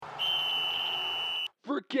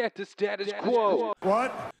Forget the status quo.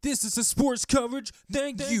 What? This is the sports coverage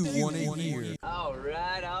that you want to hear. All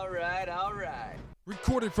right.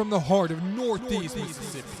 Recorded from the heart of Northeast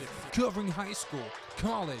Mississippi, covering high school,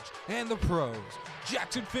 college, and the pros.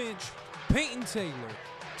 Jackson Finch, Peyton Taylor.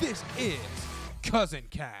 This is Cousin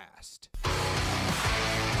Cast.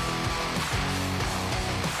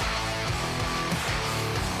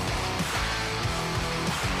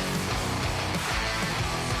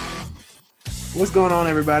 What's going on,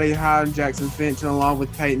 everybody? Hi, I'm Jackson Finch, and along with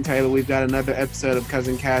Peyton Taylor, we've got another episode of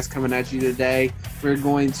Cousin Cast coming at you today. We're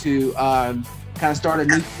going to kind of start a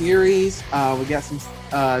new series. We got some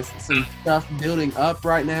stuff building up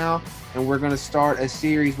right now, and we're going to start a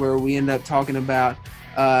series where we end up talking about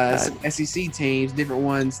some SEC teams, different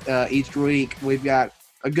ones each week. We've got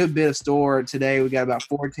a good bit of store today. We've got about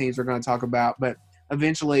 4 teams we're going to talk about, but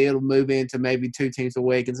eventually it'll move into maybe 2 teams a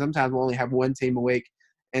week, and sometimes we'll only have 1 team a week.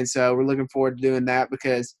 And so we're looking forward to doing that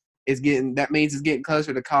because that means it's getting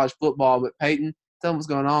closer to college football. But Peyton, tell them what's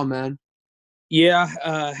going on, man. Yeah,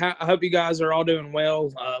 I hope you guys are all doing well.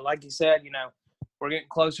 Like you said, we're getting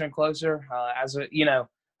closer and closer.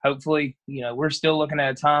 Hopefully, we're still looking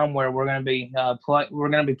at a time where we're going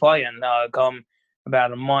to be playing come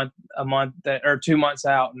about a month or 2 months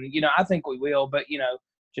out, and I think we will. But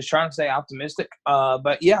just trying to stay optimistic.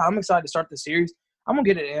 But yeah, I'm excited to start the series. I'm gonna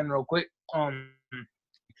get it in real quick.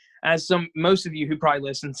 As most of you who probably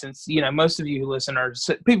listen, since most of you who listen are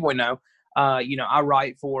people we know. I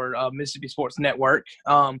write for Mississippi Sports Network,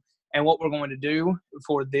 and what we're going to do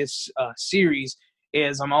for this series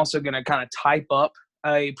is I'm also going to kind of type up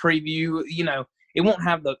a preview. It won't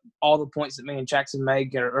have all the points that me and Jackson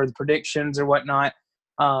make or the predictions or whatnot,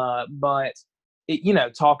 but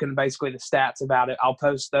talking basically the stats about it. I'll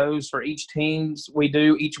post those for each teams we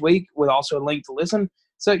do each week with also a link to listen.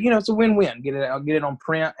 So, it's a win-win. I'll get it on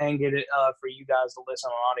print and get it for you guys to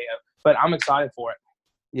listen on audio. But I'm excited for it.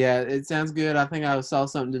 Yeah, it sounds good. I think I saw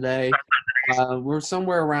something today. We're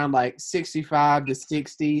somewhere around like 65 to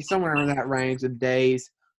 60, somewhere in that range of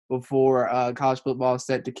days before college football is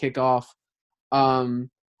set to kick off. I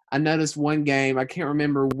noticed one game. I can't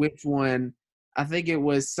remember which one. I think it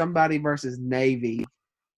was somebody versus Navy.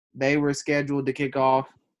 They were scheduled to kick off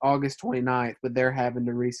August 29th, but they're having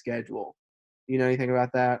to reschedule. You know anything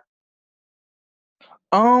about that?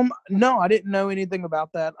 No, I didn't know anything about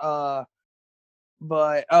that.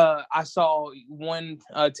 But I saw one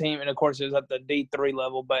team, and of course it was at the D3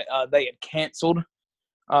 level, but they had canceled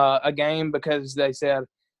a game because they said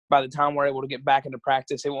by the time we're able to get back into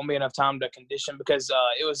practice, it won't be enough time to condition because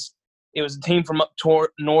it was a team from up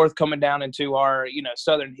north coming down into our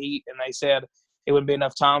southern heat, and they said it wouldn't be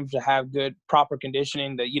enough time to have good proper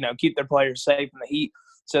conditioning to keep their players safe in the heat.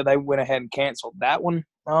 So they went ahead and canceled that one.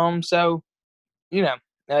 Again,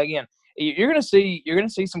 you're gonna see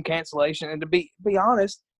some cancellation, and to be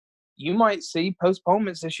honest, you might see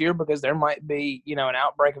postponements this year because there might be an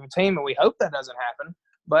outbreak of a team, and we hope that doesn't happen.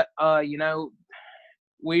 But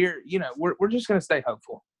we're just gonna stay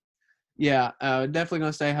hopeful. Yeah, definitely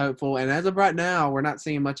gonna stay hopeful. And as of right now, we're not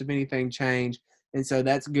seeing much of anything change, and so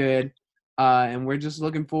that's good. And we're just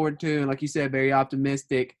looking forward to, and like you said, very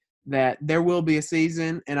optimistic that there will be a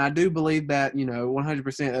season, and I do believe that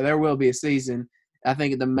 100% that there will be a season. I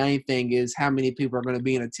think the main thing is how many people are going to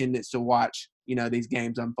be in attendance to watch these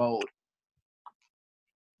games unfold.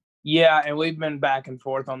 Yeah, and we've been back and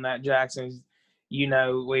forth on that, Jackson.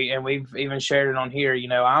 We've even shared it on here.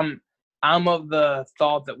 I'm of the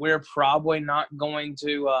thought that we're probably not going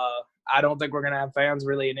to. I don't think we're going to have fans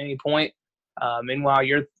really at any point. Meanwhile,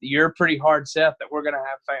 you're pretty hard set that we're going to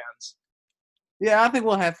have fans. Yeah, I think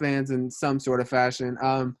we'll have fans in some sort of fashion.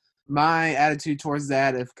 My attitude towards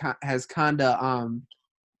that has kind of,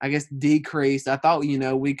 I guess, decreased. I thought,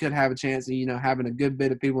 we could have a chance of, having a good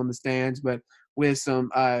bit of people in the stands, but with some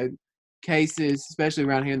cases, especially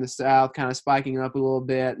around here in the South, kind of spiking up a little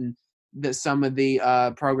bit, and that some of the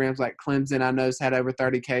programs like Clemson, I know, had over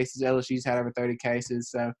 30 cases. LSU's had over 30 cases.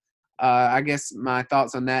 So I guess my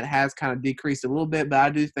thoughts on that has kind of decreased a little bit, but I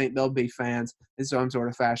do think there'll be fans in some sort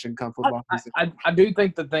of fashion come football season. I do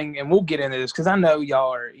think the thing, and we'll get into this because I know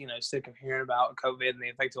y'all are, sick of hearing about COVID and the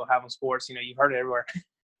effect it'll have on sports. You've heard it everywhere.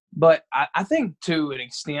 But I think to an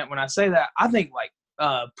extent, when I say that, I think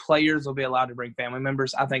players will be allowed to bring family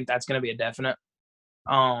members. I think that's going to be a definite.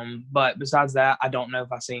 But besides that, I don't know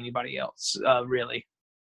if I see anybody else really.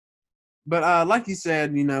 But like you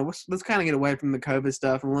said, let's kind of get away from the COVID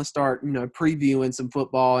stuff and let's start, previewing some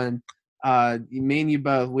football. And me and you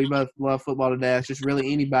both, we both love football to death. Just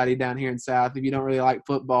really anybody down here in South, if you don't really like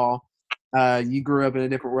football, you grew up in a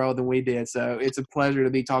different world than we did. So it's a pleasure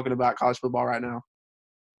to be talking about college football right now.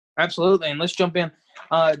 Absolutely. And let's jump in.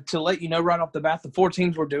 to let you know right off the bat, the 4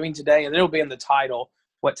 teams we're doing today, and it'll be in the title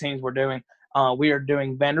what teams we're doing. We are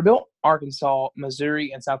doing Vanderbilt, Arkansas,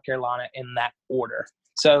 Missouri, and South Carolina in that order.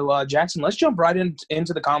 So, Jackson, let's jump right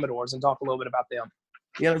into the Commodores and talk a little bit about them.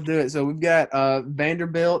 Yeah, let's do it. So we've got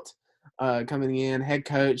Vanderbilt coming in, head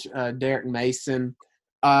coach Derek Mason.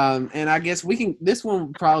 And I guess this one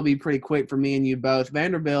will probably be pretty quick for me and you both.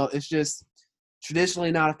 Vanderbilt is just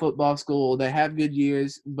traditionally not a football school. They have good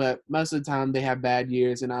years, but most of the time they have bad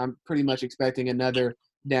years, and I'm pretty much expecting another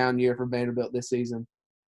down year for Vanderbilt this season.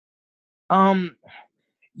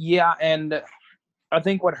 Yeah, and I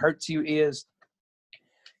think what hurts you is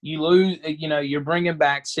you lose, you're bringing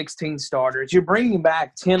back 16 starters. You're bringing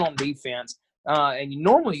back 10 on defense. And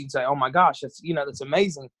normally you'd say, oh, my gosh, that's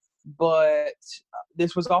amazing. But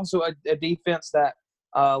this was also a defense that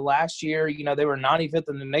last year, they were 95th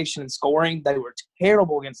in the nation in scoring. They were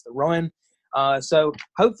terrible against the run. So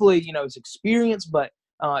hopefully, it's experience, but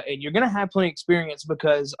and you're going to have plenty of experience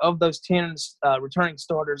because of those 10 returning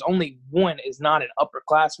starters, only one is not an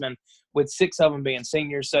upperclassman, with 6 of them being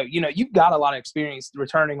seniors. So, you've got a lot of experience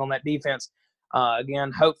returning on that defense.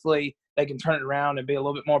 Again, hopefully they can turn it around and be a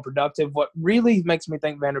little bit more productive. What really makes me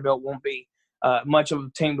think Vanderbilt won't be much of a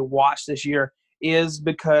team to watch this year is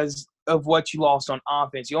because of what you lost on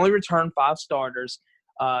offense. You only returned 5 starters,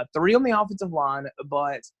 3 on the offensive line,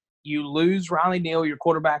 but you lose Riley Neal, your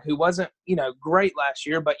quarterback, who wasn't, great last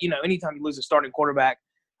year. But, anytime you lose a starting quarterback,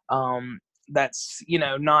 that's,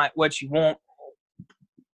 not what you want.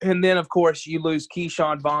 And then, of course, you lose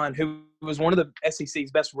Keyshawn Vaughn, who was one of the SEC's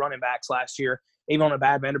best running backs last year, even on a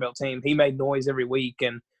bad Vanderbilt team. He made noise every week,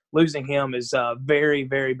 and losing him is very,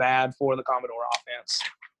 very bad for the Commodore offense.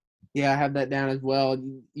 Yeah, I have that down as well.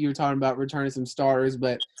 You were talking about returning some starters,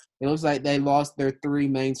 but it looks like they lost their 3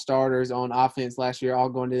 main starters on offense last year, all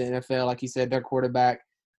going to the NFL. Like you said, their quarterback,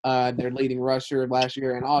 their leading rusher last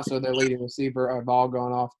year, and also their leading receiver have all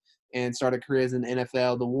gone off and started careers in the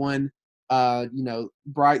NFL. The one,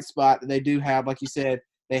 bright spot that they do have, like you said,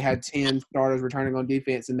 they had 10 starters returning on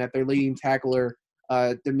defense, and that their leading tackler,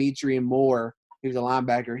 Demetrian Moore, who's a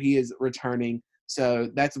linebacker, he is returning. So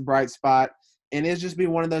that's a bright spot. And it'll just be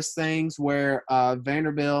one of those things where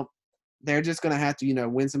Vanderbilt, they're just going to have to,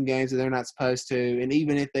 win some games that they're not supposed to. And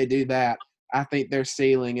even if they do that, I think their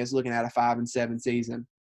ceiling is looking at a 5-7 season.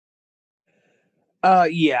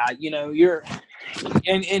 Yeah, you're –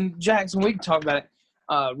 and Jackson, we can talk about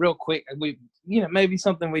it real quick. We, maybe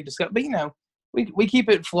something we discuss. But, we keep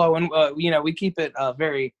it flowing. We keep it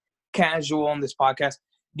very casual on this podcast.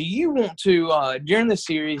 Do you want to, during the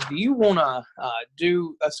series, do you want to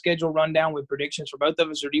do a schedule rundown with predictions for both of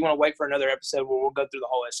us, or do you want to wait for another episode where we'll go through the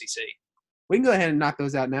whole SEC? We can go ahead and knock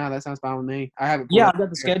those out now. That sounds fine with me. I have it. Yeah, I've got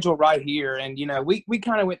the schedule right here. And, we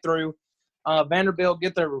kind of went through Vanderbilt,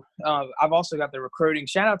 I've also got the recruiting.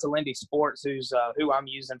 Shout out to Lindy Sports, who I'm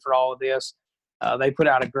using for all of this. They put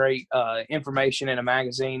out a great information in a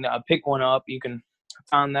magazine. Pick one up. You can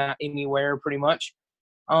find that anywhere pretty much.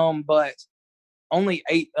 But only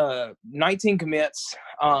 19 commits,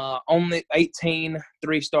 only 18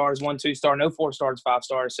 3 stars, 1 2 star, no 4 stars, 5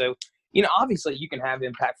 stars. So, obviously you can have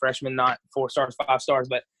impact freshmen, not 4 stars, 5 stars,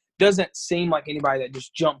 but doesn't seem like anybody that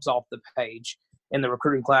just jumps off the page in the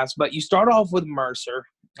recruiting class. But you start off with Mercer.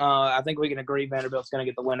 I think we can agree Vanderbilt's going to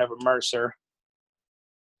get the win over Mercer.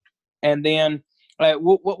 And then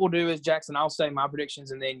what we'll do is, Jackson, I'll say my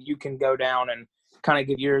predictions, and then you can go down and kind of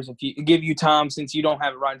give yours if you give you time, since you don't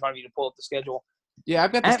have it right in front of you to pull up the schedule. Yeah,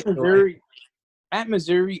 I've got the schedule. At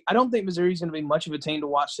Missouri, I don't think Missouri's going to be much of a team to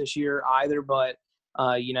watch this year either, but,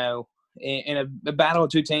 in a battle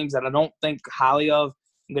of 2 teams that I don't think highly of,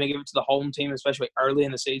 I'm going to give it to the home team, especially early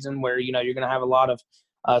in the season where, you're going to have a lot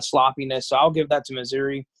of sloppiness. So I'll give that to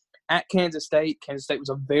Missouri. At Kansas State was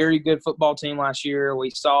a very good football team last year.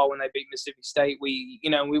 We saw when they beat Mississippi State. We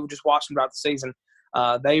were just watching throughout the season.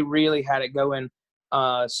 They really had it going.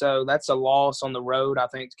 So that's a loss on the road, I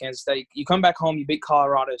think, to Kansas State. You come back home, you beat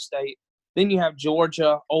Colorado State. Then you have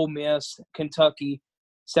Georgia, Ole Miss, Kentucky,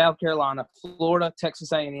 South Carolina, Florida,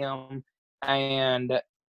 Texas A&M, and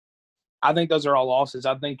I think those are all losses.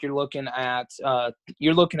 I think you're looking at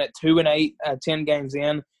 2-8, 10 games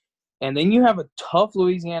in, and then you have a tough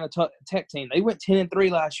Louisiana Tech team. They went 10-3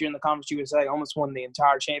 last year in the Conference USA, almost won the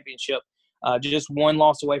entire championship. Just one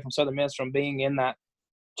loss away from Southern Miss from being in that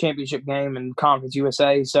championship game in Conference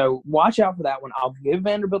USA. So watch out for that one. I'll give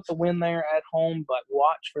Vanderbilt the win there at home, but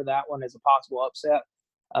watch for that one as a possible upset,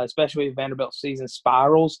 especially if Vanderbilt's season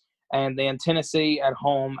spirals. And then Tennessee at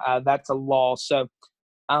home, that's a loss. So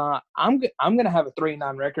I'm going to have a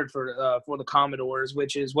 3-9 record for the Commodores,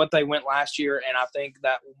 which is what they went last year, and I think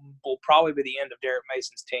that will probably be the end of Derek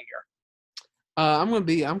Mason's tenure.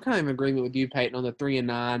 I'm kind of in agreement with you, Peyton, on the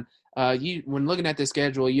 3-9. When looking at the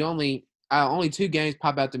schedule, only 2 games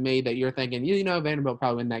pop out to me that you're thinking, Vanderbilt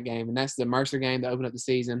probably win that game, and that's the Mercer game to open up the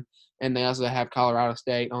season, and they also have Colorado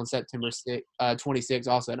State on September 26th,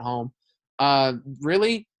 also at home.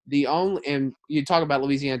 Really, and you talk about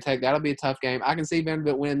Louisiana Tech, that'll be a tough game. I can see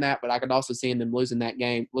Vanderbilt winning that, but I could also see them losing that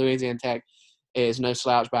game. Louisiana Tech is no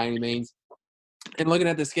slouch by any means. And looking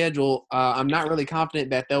at the schedule, I'm not really confident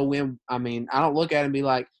that they'll win. I mean, I don't look at it and be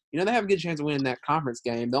like, they have a good chance of winning that conference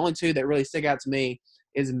game. The only 2 that really stick out to me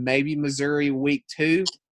is maybe Missouri week 2.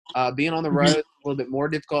 Being on the road is a little bit more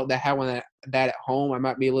difficult. That at home, I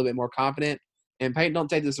might be a little bit more confident. And Peyton, don't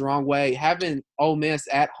take this the wrong way. Having Ole Miss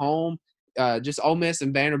at home, just Ole Miss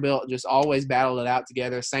and Vanderbilt just always battled it out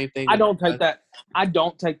together. Same thing. I don't take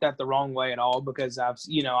that the wrong way at all, because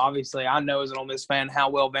obviously I know as an Ole Miss fan how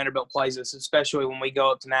well Vanderbilt plays us, especially when we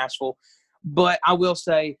go up to Nashville. But I will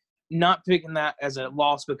say, not picking that as a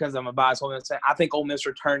loss because I'm a biased Ole Miss fan, I think Ole Miss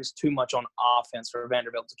returns too much on offense for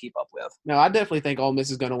Vanderbilt to keep up with. No, I definitely think Ole Miss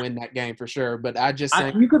is going to win that game for sure. But I just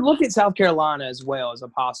think you could look at South Carolina as well as a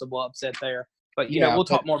possible upset there. But we'll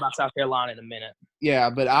talk more about South Carolina in a minute. Yeah,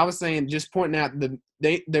 but I was saying, just pointing out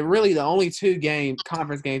they're really the only 2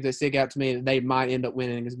 conference games that stick out to me that they might end up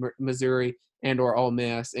winning is Missouri and or Ole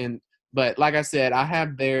Miss. But like I said, I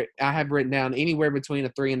have written down anywhere between a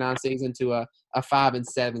 3-9 season to a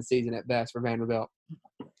 5-7 season at best for Vanderbilt.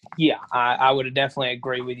 Yeah, I would definitely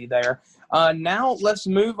agree with you there. Now let's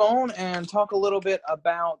move on and talk a little bit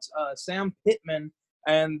about Sam Pittman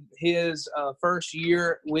and his first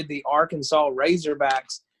year with the Arkansas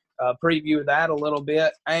Razorbacks. Preview that a little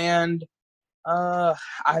bit. And I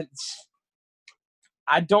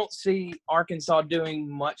don't see Arkansas doing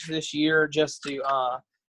much this year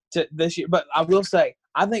to this year. But I will say,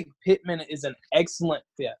 I think Pittman is an excellent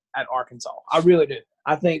fit at Arkansas. I really do.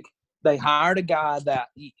 I think they hired a guy that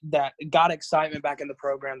got excitement back in the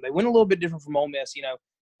program. They went a little bit different from Ole Miss.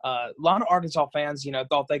 A lot of Arkansas fans,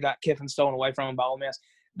 thought they got Kiffin stolen away from them by Ole Miss.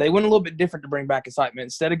 They went a little bit different to bring back excitement.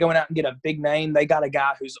 Instead of going out and get a big name, they got a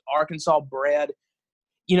guy who's Arkansas bred.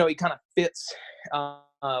 He kind of fits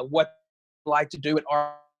what they like to do at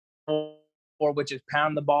Arkansas, which is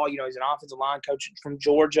pound the ball. He's an offensive line coach from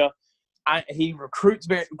Georgia. He recruited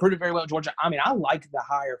very well at Georgia. I mean, I like the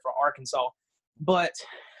hire for Arkansas, but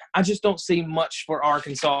I just don't see much for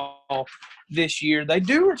Arkansas this year. They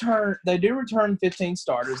do return 15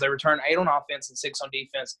 starters. They return 8 on offense and 6 on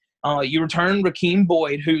defense. You return Rakeem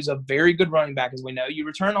Boyd, who's a very good running back, as we know. You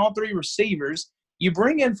return all 3 receivers. You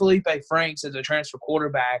bring in Felipe Franks as a transfer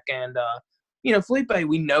quarterback. And, Felipe,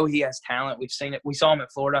 we know he has talent. We've seen it. We saw him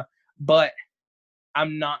at Florida. But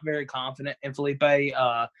I'm not very confident in Felipe.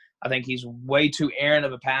 I think he's way too errant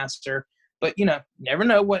of a passer. But, never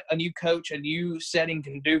know what a new coach, a new setting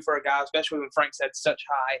can do for a guy, especially when Franks had such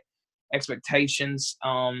high expectations.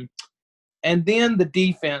 And then the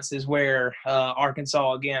defense is where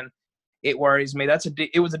Arkansas, again, it worries me.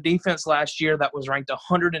 It was a defense last year that was ranked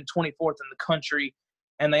 124th in the country,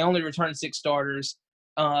 and they only returned 6 starters.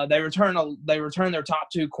 They return their top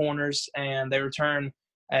 2 corners, and they return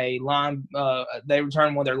one of their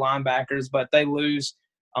linebackers, but they lose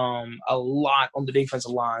a lot on the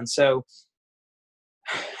defensive line. So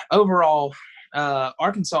overall,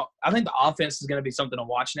 Arkansas, I think the offense is going to be something to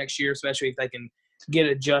watch next year, especially if they can get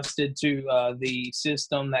adjusted to the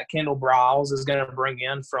system that Kendall Briles is going to bring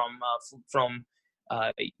in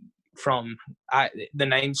the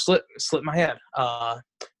name slipped my head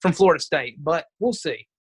from Florida State, but we'll see.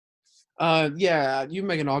 Yeah, you're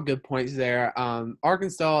making all good points there.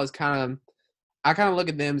 Arkansas is I kind of look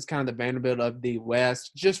at them as kind of the Vanderbilt of the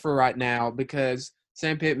West just for right now, because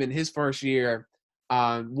Sam Pittman, his first year,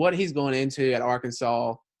 what he's going into at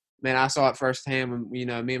Arkansas, man, I saw it firsthand when, me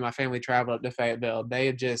and my family traveled up to Fayetteville.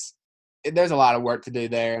 There's a lot of work to do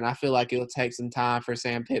there, and I feel like it'll take some time for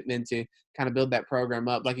Sam Pittman to kind of build that program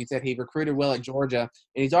up. Like you said, he recruited well at Georgia,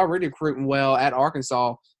 and he's already recruiting well at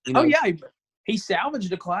Arkansas. Oh, yeah. He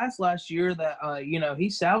salvaged a class last year that,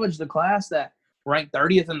 that ranked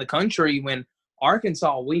 30th in the country when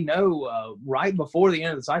Arkansas, we know right before the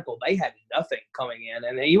end of the cycle, they had nothing coming in.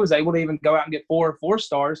 And he was able to even go out and get 4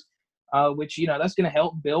 stars, which, that's going to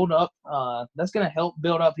help build up.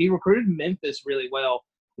 He recruited Memphis really well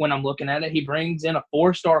when I'm looking at it. He brings in a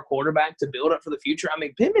 4-star quarterback to build up for the future. I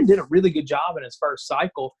mean, Pittman did a really good job in his first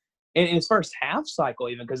cycle, in his first half cycle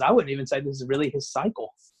even, because I wouldn't even say this is really his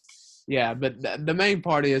cycle. Yeah, but the main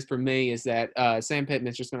part for me is that Sam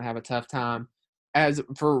Pittman's just going to have a tough time as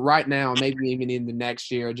for right now, maybe even in the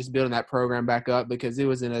next year, just building that program back up, because it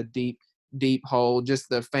was in a deep, deep hole. Just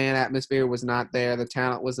the fan atmosphere was not there. The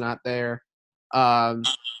talent was not there.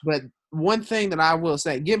 But one thing that I will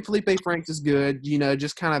say, getting Felipe Franks is good,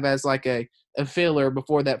 just kind of as like a filler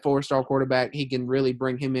before that 4-star quarterback. He can really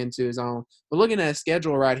bring him into his own. But looking at a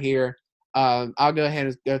schedule right here, I'll go ahead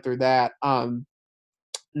and go through that.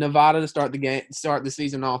 Nevada to start the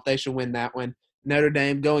season off, they should win that one. Notre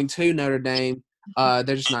Dame, going to Notre Dame, they're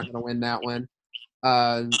just not going to win that one.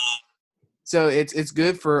 So it's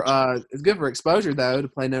good for exposure though to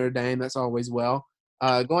play Notre Dame. That's always well.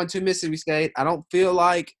 Going to Mississippi State, I don't feel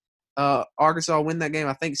like Arkansas will win that game.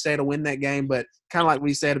 I think State will win that game, but kind of like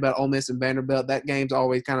we said about Ole Miss and Vanderbilt, that game's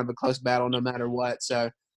always kind of a close battle no matter what. So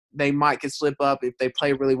they could slip up if they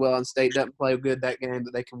play really well and State doesn't play good that game,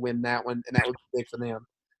 but they can win that one, and that would be big for them.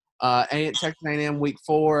 Texas A&M week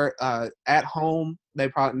 4 at home, they're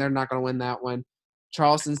not going to win that one.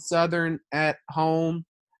 Charleston Southern at home,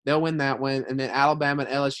 they'll win that one, and then Alabama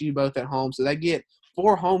and LSU both at home. So they get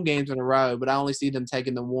 4 home games in a row, but I only see them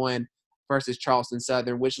taking the one versus Charleston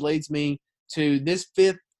Southern, which leads me to this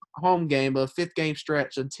 5th home game, a 5th game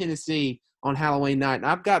stretch of Tennessee on Halloween night. And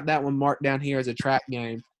I've got that one marked down here as a trap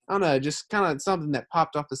game. I don't know, just kind of something that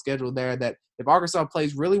popped off the schedule there, that if Arkansas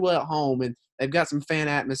plays really well at home and they've got some fan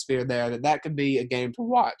atmosphere there, that could be a game to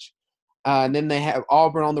watch. And then they have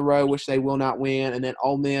Auburn on the road, which they will not win, and then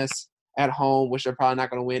Ole Miss at home, which they're probably not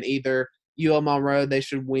going to win either. UL Monroe, they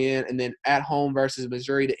should win, and then at home versus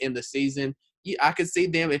Missouri to end the season. I could see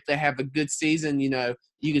them, if they have a good season, you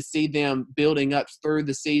could see them building up through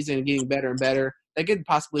the season and getting better and better. They could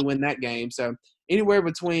possibly win that game. So anywhere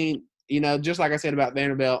between, just like I said about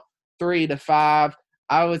Vanderbilt, 3 to 5,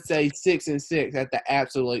 I would say 6-6 at the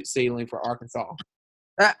absolute ceiling for Arkansas.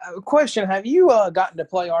 Question: have you gotten to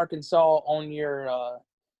play Arkansas on your,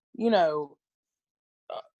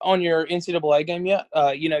 on your NCAA game yet?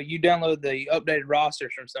 You download the updated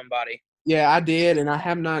rosters from somebody. Yeah, I did, and I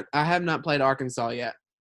have not played Arkansas yet.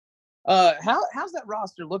 How's that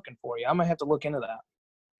roster looking for you? I'm gonna have to look into that.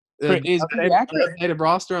 Is it pretty accurate? Updated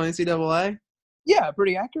roster on NCAA? Yeah,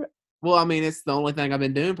 pretty accurate. Well, I mean, it's the only thing I've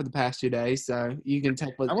been doing for the past 2 days, so you can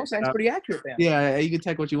take what. I'm gonna say it's pretty accurate then. Yeah, you can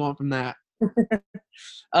take what you want from that.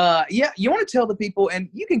 Yeah, you want to tell the people, and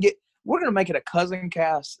we're going to make it a Cousin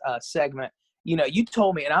Cast segment. You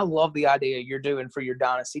told me, and I love the idea you're doing for your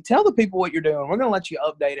dynasty. Tell the people what you're doing. We're going to let you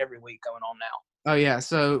update every week going on now. Oh, yeah.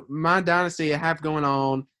 So my dynasty I have going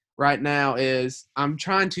on right now is I'm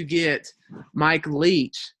trying to get Mike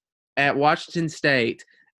Leach at Washington State.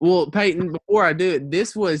 Well, Peyton, before I do it,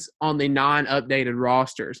 this was on the non-updated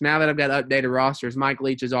rosters. Now that I've got updated rosters, Mike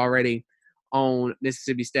Leach is already on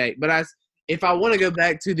Mississippi State. But if I want to go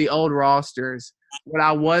back to the old rosters, what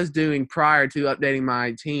I was doing prior to updating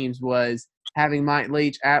my teams was having Mike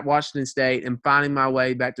Leach at Washington State and finding my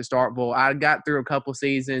way back to Starkville. I got through a couple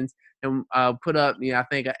seasons and put up, I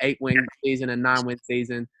think an 8-win season and 9-win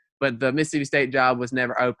season. But the Mississippi State job was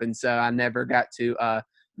never open, so I never got to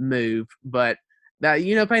move. But that,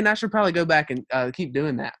 Peyton, I should probably go back and keep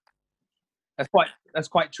doing that. That's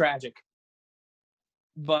quite tragic.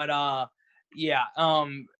 But yeah.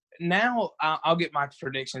 Now I'll get my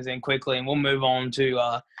predictions in quickly, and we'll move on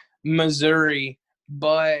to Missouri.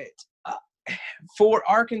 But for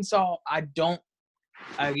Arkansas, I don't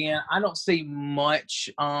see much.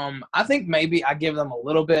 I think maybe I give them a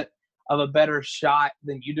little bit of a better shot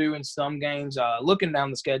than you do in some games. Looking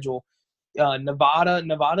down the schedule,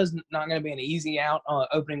 Nevada's not going to be an easy out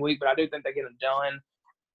opening week, but I do think they get it done.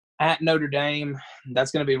 At Notre Dame,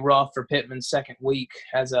 that's going to be rough for Pittman's second week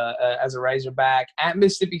as a Razorback. At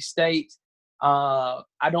Mississippi State, I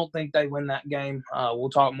don't think they win that game. We'll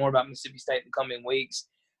talk more about Mississippi State in the coming weeks.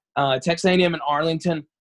 Texas A&M and Arlington,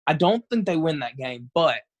 I don't think they win that game,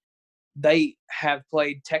 but they have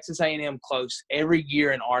played Texas A&M close every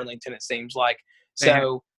year in Arlington, it seems like.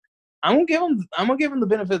 So I'm gonna give them the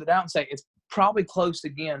benefit of the doubt and say it's probably close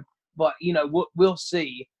again, but we'll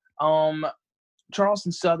see.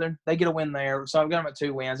 Charleston Southern, they get a win there. So I've got them at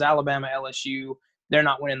 2 wins. Alabama, LSU, they're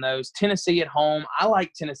not winning those. Tennessee at home. I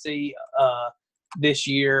like Tennessee this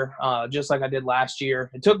year, just like I did last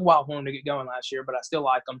year. It took a while for them to get going last year, but I still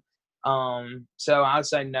like them. So I would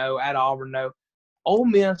say no. At Auburn, no. Ole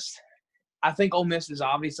Miss, I think Ole Miss is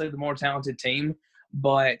obviously the more talented team,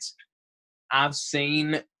 but I've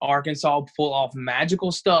seen Arkansas pull off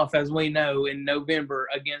magical stuff, as we know, in November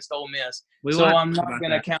against Ole Miss. So I'm not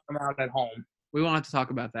going to count them out at home. We won't have to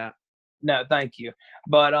talk about that. No, thank you.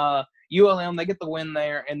 But ULM, they get the win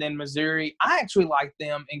there. And then Missouri, I actually like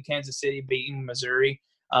them in Kansas City beating Missouri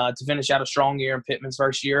to finish out a strong year in Pittman's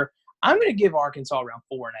first year. I'm going to give Arkansas around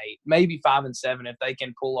 4-8, maybe 5-7 if they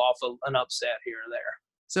can pull off an upset here or there.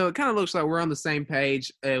 So it kind of looks like we're on the same page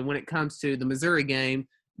when it comes to the Missouri game,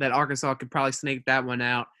 that Arkansas could probably sneak that one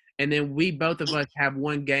out. And then both of us have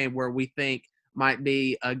one game where we think might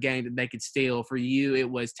be a game that they could steal. For you, it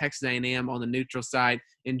was Texas A&M on the neutral side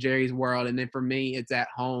in Jerry's world. And then for me, it's at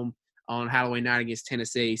home on Halloween night against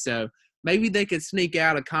Tennessee. So maybe they could sneak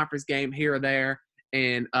out a conference game here or there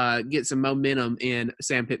and get some momentum in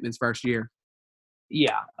Sam Pittman's first year.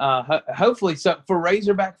 Yeah, hopefully so. For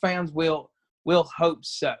Razorback fans, we'll hope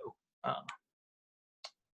so.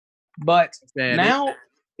 But now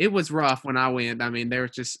it was rough when I went. I mean, there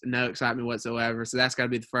was just no excitement whatsoever. So that's got to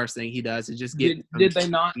be the first thing he does is just get. Did they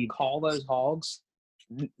not call those hogs?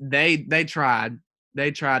 They tried.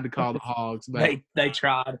 They tried to call the hogs, but they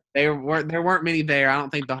tried. There weren't many there. I don't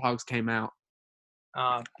think the hogs came out.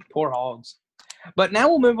 Poor hogs. But now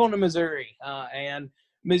we'll move on to Missouri. And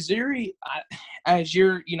Missouri, as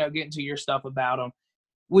you're getting to your stuff about them,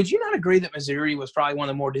 would you not agree that Missouri was probably one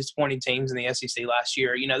of the more disappointing teams in the SEC last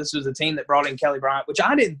year? This was a team that brought in Kelly Bryant, which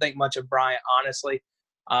I didn't think much of Bryant, honestly.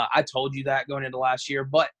 I told you that going into last year.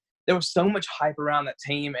 But there was so much hype around that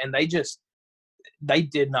team, and they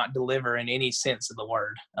did not deliver in any sense of the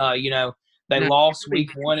word. They lost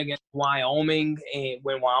week 1 against Wyoming, and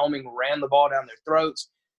when Wyoming ran the ball down their throats.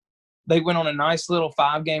 They went on a nice little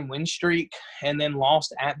 5-game win streak and then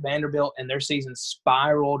lost at Vanderbilt, and their season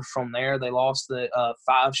spiraled from there. They lost the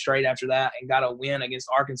 5 straight after that and got a win against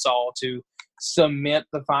Arkansas to cement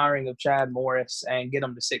the firing of Chad Morris and get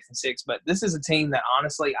them to 6-6. But this is a team that,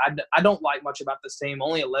 honestly, I don't like much about this team.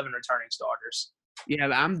 Only 11 returning starters. Yeah,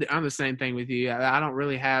 I'm the same thing with you. I don't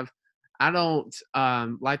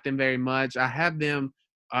like them very much. I have them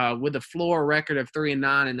with a floor record of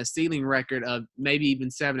 3-9 and a ceiling record of maybe even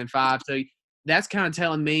 7-5. So that's kind of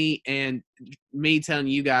telling me and me telling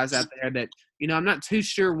you guys out there that, I'm not too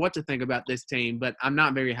sure what to think about this team, but I'm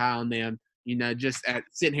not very high on them, just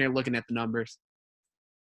sitting here looking at the numbers.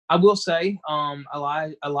 I will say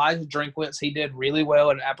Elijah Drinkwitz, he did really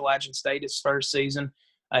well at Appalachian State his first season.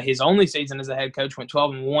 His only season as a head coach went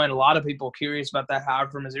 12-1. A lot of people are curious about that hire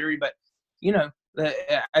for Missouri, but,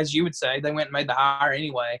 as you would say, they went and made the hire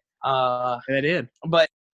anyway. They did. But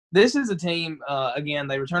this is a team, again,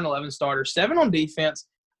 they returned 11 starters, 7 on defense,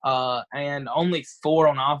 and only 4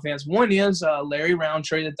 on offense. One is Larry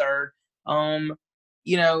Roundtree III.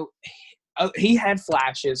 He had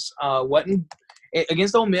flashes.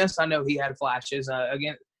 Against Ole Miss, I know he had flashes.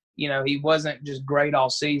 He wasn't just great all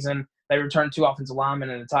season. They returned 2 offensive linemen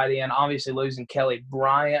and a tight end, obviously losing Kelly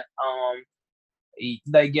Bryant.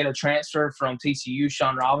 They get a transfer from TCU,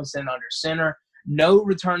 Sean Robinson, under center. No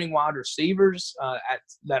returning wide receivers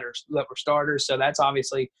that were starters, so that's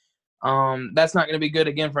obviously that's not going to be good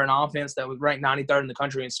again for an offense that was ranked 93rd in the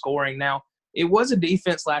country in scoring. Now, it was a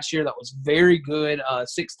defense last year that was very good,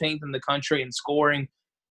 16th in the country in scoring,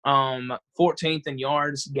 14th in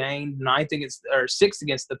yards gained, 6th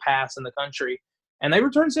against the pass in the country, and they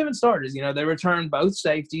returned 7 starters. They returned both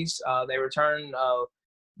safeties. They returned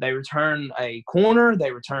a corner.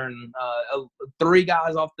 They return 3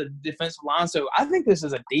 guys off the defensive line. So I think this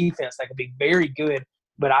is a defense that could be very good,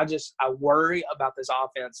 but I worry about this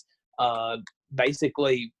offense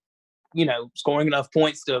basically, scoring enough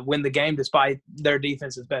points to win the game despite their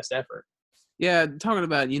defense's best effort. Yeah, talking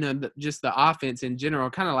about, just the offense in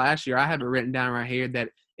general, kind of last year, I have it written down right here that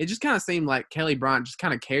it just kind of seemed like Kelly Bryant just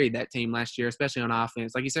kind of carried that team last year, especially on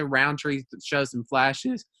offense. Like you said, Roundtree showed some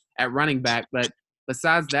flashes at running back, but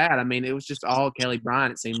besides that, I mean, it was just all Kelly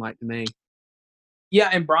Bryant, it seemed like to me. Yeah,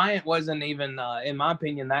 and Bryant wasn't even, in my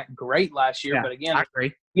opinion, that great last year. Yeah, but again, I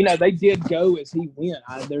agree. They did go as he went.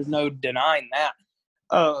 There's no denying that.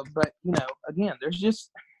 But, again, there's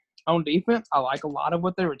just on defense, I like a lot of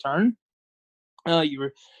what they return.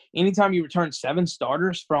 Anytime you return 7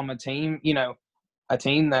 starters from a team, a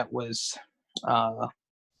team that was,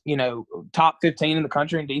 top 15 in the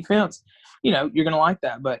country in defense, you're going to like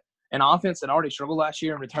that. But an offense that already struggled last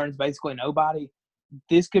year and returns basically nobody,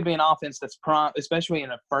 this could be an offense that's prime, especially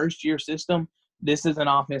in a first-year system. This is an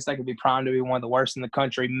offense that could be primed to be one of the worst in the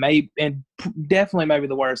country, definitely maybe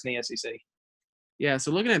the worst in the SEC. Yeah,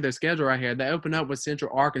 so looking at their schedule right here, they open up with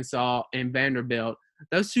Central Arkansas and Vanderbilt.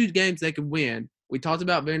 Those 2 games they could win. We talked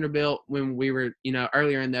about Vanderbilt when we were,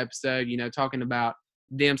 earlier in the episode, talking about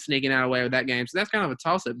them sneaking out away with that game. So that's kind of a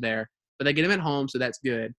toss-up there. But they get them at home, so that's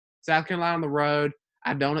good. South Carolina on the road,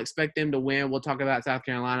 I don't expect them to win. We'll talk about South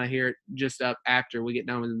Carolina here just up after we get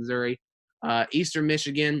done with Missouri. Eastern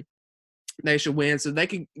Michigan, they should win. So they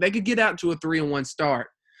could get out to a 3-1 start.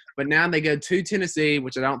 But now they go to Tennessee,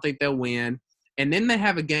 which I don't think they'll win. And then they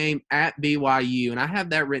have a game at BYU, and I have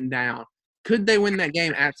that written down. Could they win that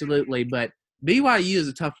game? Absolutely. But BYU is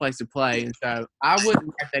a tough place to play, and so I wouldn't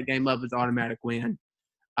write that game up as an automatic win.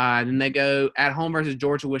 Then they go at home versus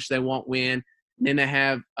Georgia, which they won't win. Then they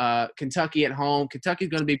have Kentucky at home. Kentucky's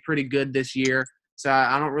going to be pretty good this year, so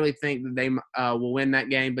I don't really think that they will win that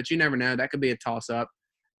game, but you never know. That could be a toss-up.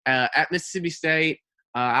 At Mississippi State,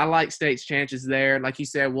 I like State's chances there. Like you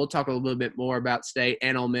said, we'll talk a little bit more about State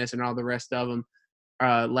and Ole Miss and all the rest of them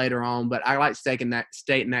later on, but I like State in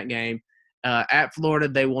that game. At Florida,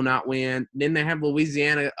 they will not win. Then they have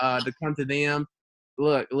Louisiana to come to them.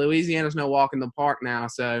 Look, Louisiana's no walk in the park now,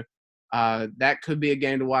 so that could be a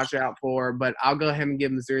game to watch out for. But I'll go ahead and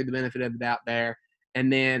give Missouri the benefit of the doubt there.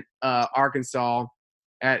 And then Arkansas,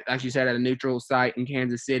 like you said, at a neutral site in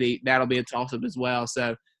Kansas City, that'll be a toss-up as well.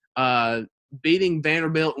 So beating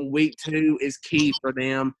Vanderbilt in week 2 is key for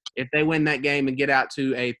them. If they win that game and get out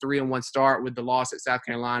to a 3-1 start with the loss at South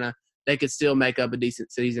Carolina, they could still make up a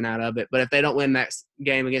decent season out of it. But if they don't win that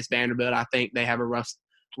game against Vanderbilt, I think they have a rough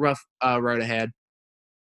road ahead.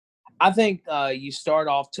 I think you start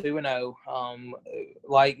off 2-0.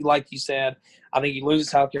 Like you said, I think you lose to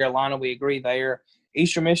South Carolina. We agree there.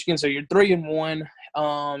 Eastern Michigan, so you're 3-1.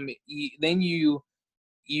 Then you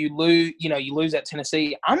lose. You lose at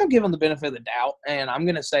Tennessee. I'm gonna give them the benefit of the doubt, and I'm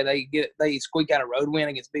gonna say they squeak out a road win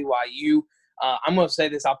against BYU. I'm gonna say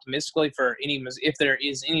this optimistically for if there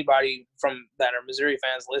is anybody that are Missouri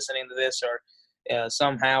fans listening to this, or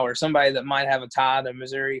somehow, or somebody that might have a tie to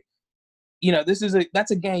Missouri.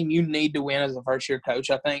 That's a game you need to win as a first year coach.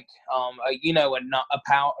 I think,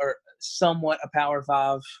 somewhat a Power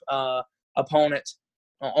 5 opponent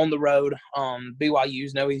on the road.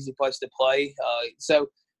 BYU's no easy place to play. So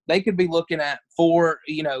they could be looking at 4-3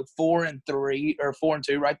 or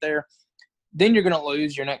 4-2 right there. Then you're going to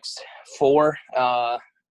lose your next 4,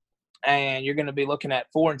 and you're going to be looking at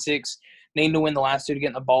 4-6, needing to win the last 2 to get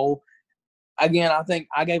in the bowl. Again, I think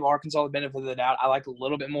I gave Arkansas the benefit of the doubt. I like a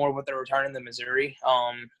little bit more what they're returning than Missouri.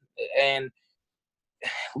 And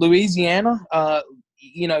Louisiana,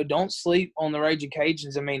 don't sleep on the Raging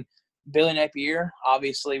Cajuns. I mean, Billy Napier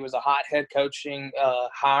obviously was a hot head coaching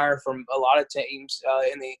hire from a lot of teams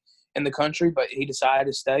in the country, but he decided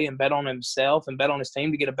to stay and bet on himself and bet on his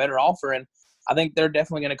team to get a better offer. And I think they're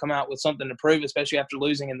definitely going to come out with something to prove, especially after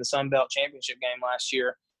losing in the Sun Belt Championship game last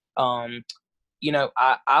year.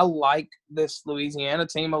 I like this Louisiana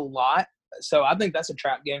team a lot, so I think that's a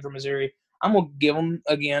trap game for Missouri. I'm going to give them,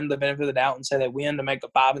 again, the benefit of the doubt and say they win to make a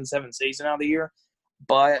 5-7 season out of the year.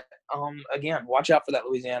 But, again, watch out for that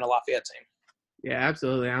Louisiana Lafayette team. Yeah,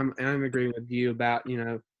 absolutely. I'm agreeing with you about,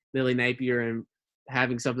 Billy Napier and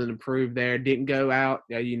having something to prove there. Didn't go out,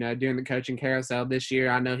 during the coaching carousel this year.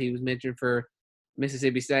 I know he was mentioned for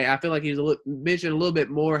Mississippi State. I feel like he was mentioned a little bit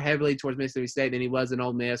more heavily towards Mississippi State than he was in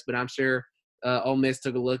Ole Miss, but I'm sure Ole Miss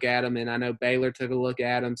took a look at him, and I know Baylor took a look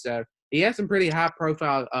at him. So he has some pretty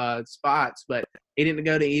high-profile spots, but he didn't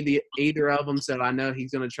go to either of them. So I know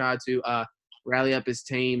he's going to try to rally up his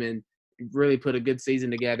team and really put a good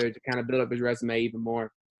season together to kind of build up his resume even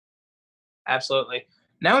more. Absolutely.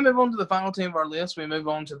 Now we move on to the final team of our list. We move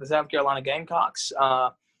on to the South Carolina Gamecocks.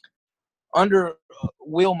 Under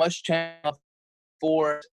Will Muschamp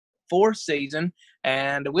for fourth season,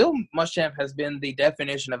 and Will Muschamp has been the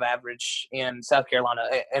definition of average in South Carolina,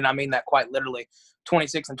 and I mean that quite literally.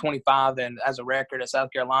 26-25, and as a record at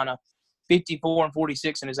South Carolina,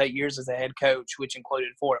 54-46 in his 8 years as a head coach, which included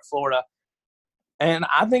 4 at Florida. And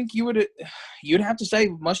I think you'd have to say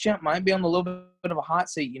Muschamp might be on a little bit of a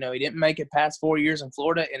hot seat. He didn't make it past 4 years in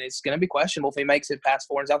Florida, and it's going to be questionable if he makes it past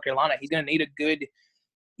 4 in South Carolina. He's going to need a good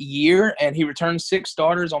year, and he returned 6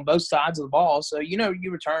 starters on both sides of the ball. So,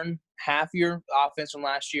 you return half your offense from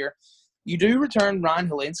last year. You do return Ryan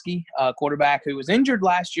Helinski, quarterback who was injured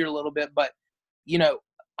last year a little bit, but,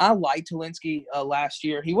 I liked Helinski last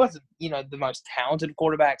year. He wasn't, the most talented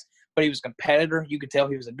quarterbacks, but he was a competitor. You could tell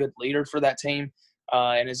he was a good leader for that team.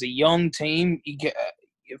 And as a young team,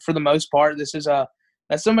 for the most part,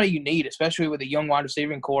 that's somebody you need, especially with a young wide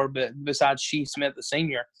receiving core, but besides Sheath Smith, the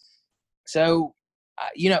senior. So,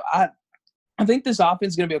 I think this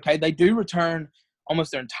offense is going to be okay. They do return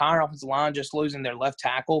almost their entire offensive line, just losing their left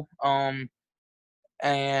tackle.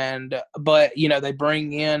 But they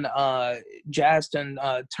bring in Justin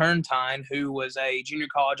Turntine, who was a junior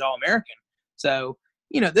college All-American. So,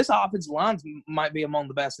 this offensive line might be among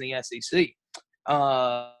the best in the SEC.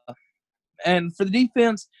 And for the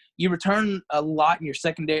defense, you return a lot in your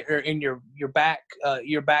secondary or in your back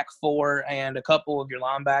 4 and a couple of your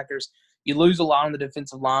linebackers. You lose a lot on the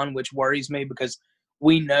defensive line, which worries me because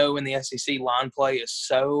we know in the SEC line play is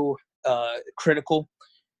so critical.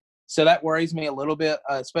 So that worries me a little bit,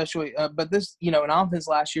 especially. But this, an offense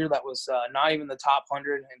last year that was not even the top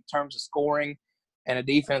 100 in terms of scoring, and a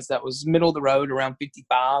defense that was middle of the road around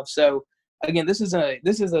 55. So again, this is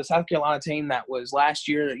a South Carolina team that was last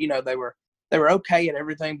year. They were they were okay at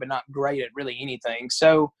everything, but not great at really anything.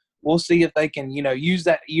 So we'll see if they can, use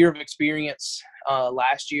that year of experience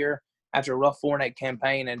last year after a rough 4-8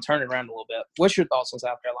 campaign and turn it around a little bit. What's your thoughts on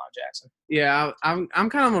South Carolina, Jackson? Yeah, I'm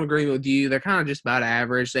kind of on agreement with you. They're kind of just about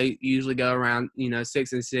average. They usually go around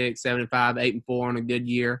 6-6, 7-5, 8-4 on a good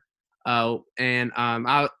year. I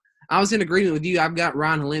was in agreement with you. I've got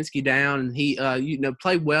Ron Helinski down, and he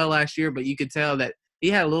played well last year, but you could tell that he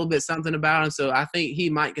had a little bit something about him. So I think he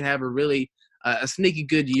might have a really a sneaky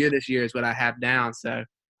good year this year is what I have down. So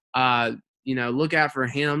look out for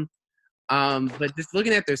him. But just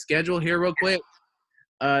looking at their schedule here real quick.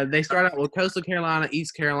 They start out with Coastal Carolina,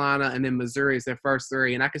 East Carolina, and then Missouri is their first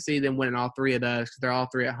three, and I can see them winning all three of those because they're all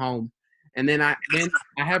three at home. And then I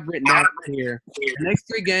have written down here the next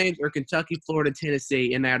three games are Kentucky, Florida,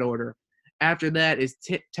 Tennessee in that order. After that is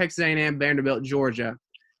Texas A&M, Vanderbilt, Georgia.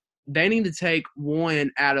 They need to take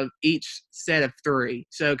one out of each set of three.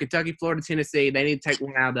 So Kentucky, Florida, Tennessee, they need to take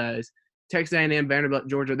one out of those. Texas A&M, Vanderbilt,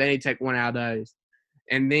 Georgia, they need to take one out of those.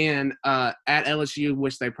 And then at LSU,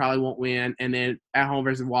 which they probably won't win, and then at home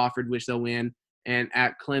versus Wofford, which they'll win, and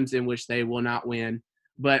at Clemson, which they will not win.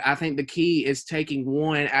 But I think the key is taking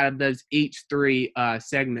one out of those each three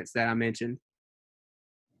segments that I mentioned.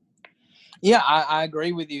 Yeah, I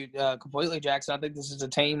agree with you completely, Jackson. I think this is a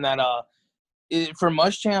team that, for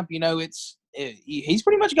Muschamp, he's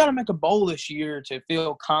pretty much got to make a bowl this year to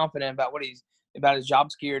feel confident about his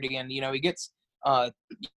job security. And he gets.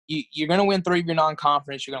 You're going to win 3 of your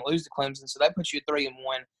non-conference. You're going to lose to Clemson, so that puts you 3-1.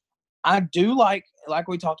 I do like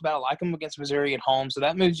we talked about, I like them against Missouri at home, so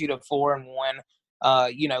that moves you to 4-1.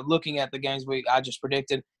 Looking at the games I just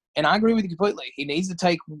predicted, and I agree with you completely. He needs to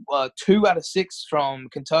take 2 out of 6 from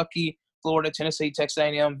Kentucky, Florida, Tennessee, Texas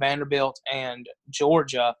A&M, Vanderbilt, and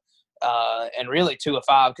Georgia, and really 2 of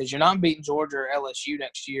 5 because you're not beating Georgia or LSU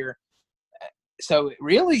next year. So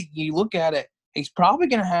really, you look at it. He's probably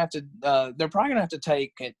going to have to they're probably going to have to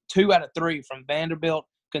take 2 out of 3 from Vanderbilt,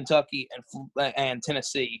 Kentucky, and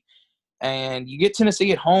Tennessee. And you get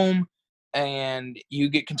Tennessee at home, and you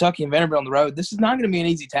get Kentucky and Vanderbilt on the road. This is not going to be an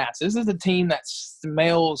easy task. This is a team that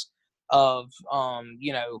smells of,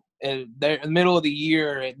 they're in the middle of the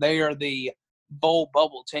year. They are the bowl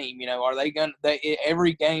bubble team. Are they going to –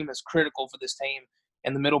 every game is critical for this team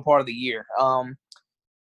in the middle part of the year.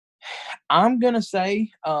 I'm going to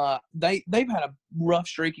say they've had a rough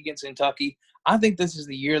streak against Kentucky. I think this is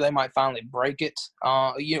the year they might finally break it.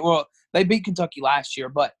 They beat Kentucky last year,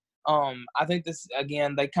 but I think this,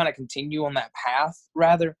 again, they kind of continue on that path,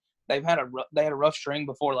 rather. They had a rough string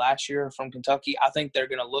before last year from Kentucky. I think they're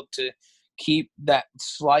going to look to keep that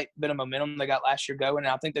slight bit of momentum they got last year going,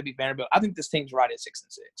 and I think they beat Vanderbilt. I think this team's right at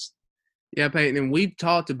 6-6. Yeah, Peyton, and we've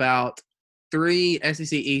talked about 3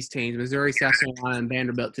 SEC East teams, Missouri, South Carolina, and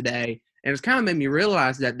Vanderbilt today. And it's kind of made me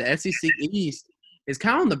realize that the SEC East is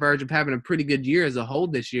kind of on the verge of having a pretty good year as a whole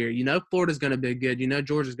this year. Florida's going to be good.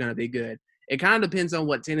 Georgia's going to be good. It kind of depends on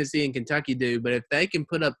what Tennessee and Kentucky do. But if they can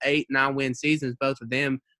put up 8, 9-win seasons, both of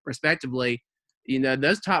them respectively,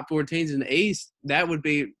 those top 4 teams in the East, that would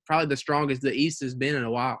be probably the strongest the East has been in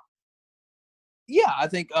a while. Yeah, I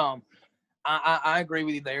think I agree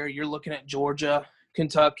with you there. You're looking at Georgia,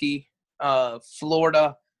 Kentucky,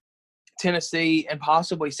 Florida, Tennessee, and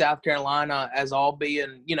possibly South Carolina as all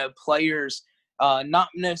being, players, not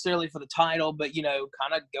necessarily for the title, but, kind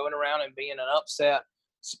of going around and being an upset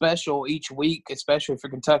special each week, especially for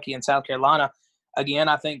Kentucky and South Carolina. Again,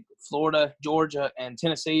 I think Florida, Georgia, and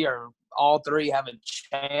Tennessee are all 3 have a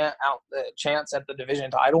chance at the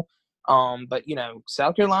division title. But,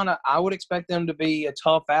 South Carolina, I would expect them to be a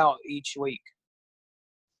tough out each week.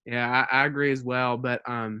 Yeah, I agree as well. But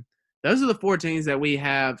those are the 4 teams that we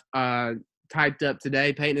have typed up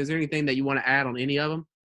today. Peyton, is there anything that you want to add on any of them?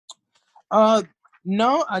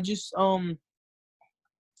 No, I just I'm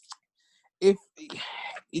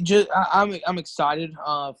excited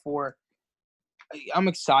I'm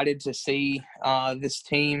excited to see this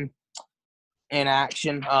team in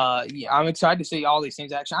action. I'm excited to see all these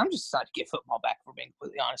teams in action. I'm just excited to get football back, if we're being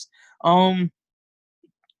completely honest.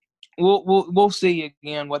 We'll see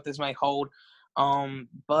again what this may hold.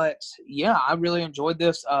 But yeah, I really enjoyed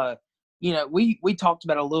this. We talked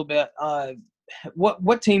about it a little bit.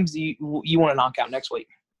 What teams do you want to knock out next week?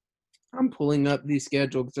 I'm pulling up the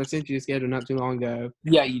schedule because I sent you the schedule not too long ago.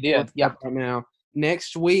 Yeah, you did. Yeah. Right now,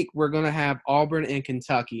 next week we're going to have Auburn and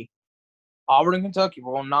Kentucky. Auburn and Kentucky.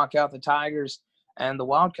 We're going to knock out the Tigers and the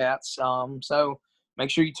Wildcats. So make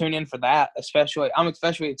sure you tune in for that. I'm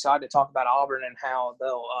especially excited to talk about Auburn and how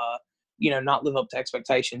they'll, not live up to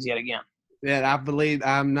expectations yet again. Yeah,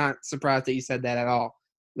 I'm not surprised that you said that at all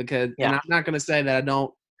because, and I'm not going to say that I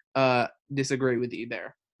don't disagree with you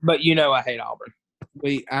there. But I hate Auburn.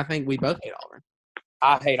 I think we both hate Auburn.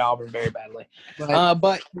 I hate Auburn very badly. But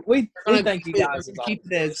But we thank you guys.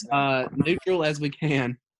 Keep it as neutral as we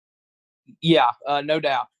can. Yeah, no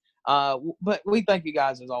doubt. But we thank you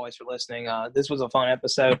guys as always for listening. This was a fun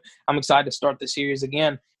episode. I'm excited to start the series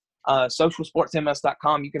again.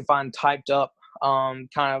 Socialsportsms.com. You can find typed up, kind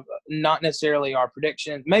of not necessarily our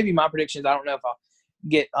predictions. Maybe my predictions. I don't know if I'll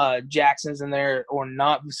get Jackson's in there or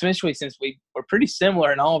not, especially since we were pretty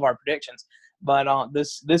similar in all of our predictions. But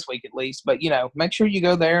this week at least. But make sure you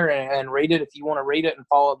go there and read it if you want to read it and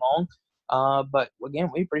follow along. But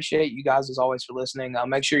again, we appreciate you guys as always for listening.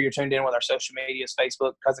 Make sure you're tuned in with our social medias: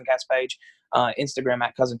 Facebook, Cousin Cast page, Instagram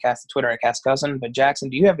at Cousin Cast, Twitter at Cast Cousin. But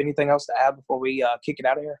Jackson, do you have anything else to add before we kick it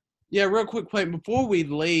out of here? Yeah, real quick, before we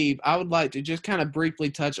leave, I would like to just kind of briefly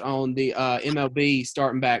touch on the MLB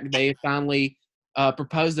starting back. They finally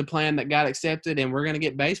proposed a plan that got accepted, and we're going to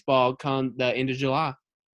get baseball come the end of July.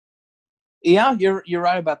 Yeah, you're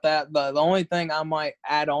right about that. The only thing I might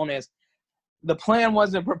add on is the plan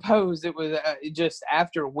wasn't proposed. It was just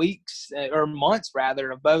after weeks or months,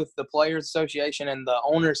 rather, of both the Players Association and the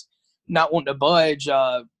owners not wanting to budge.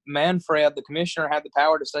 Manfred, the commissioner, had the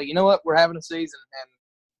power to say, you know what, we're having a season. And,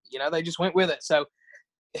 they just went with it. So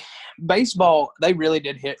baseball, they really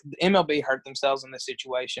did hit – MLB hurt themselves in this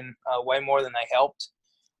situation way more than they helped.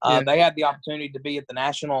 Yeah. They had the opportunity to be at the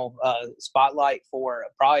national spotlight for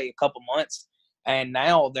probably a couple months. And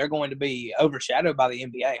now they're going to be overshadowed by the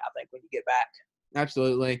NBA, I think, when you get back.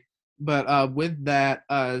 Absolutely. But with that,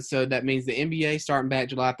 so that means the NBA starting back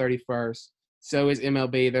July 31st. So is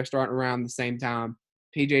MLB. They're starting around the same time.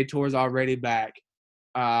 PGA Tour's already back.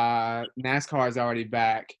 NASCAR is already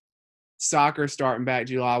back. Soccer starting back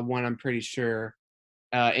July 1, I'm pretty sure.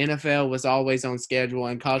 NFL was always on schedule,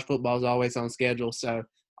 and college football is always on schedule. So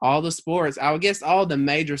all the sports, I would guess all the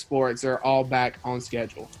major sports are all back on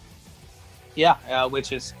schedule. Yeah,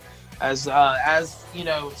 which is, as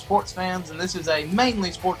sports fans, and this is a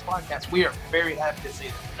mainly sports podcast, we are very happy to see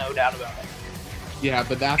it, no doubt about it. Yeah,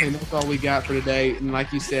 but I think that's all we got for today. And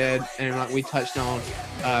like you said, and like we touched on,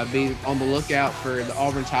 be on the lookout for the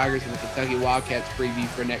Auburn Tigers and the Kentucky Wildcats preview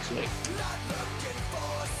for next week.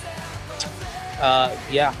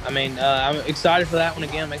 I'm excited for that one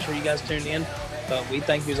again. Make sure you guys tuned in. But we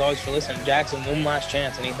thank you as always for listening. Jackson, one last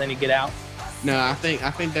chance. Anything to get out? No, I think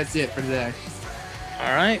that's it for today.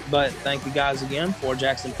 All right, but thank you guys again. For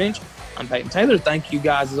Jackson Finch, I'm Peyton Taylor. Thank you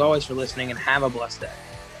guys as always for listening, and have a blessed day.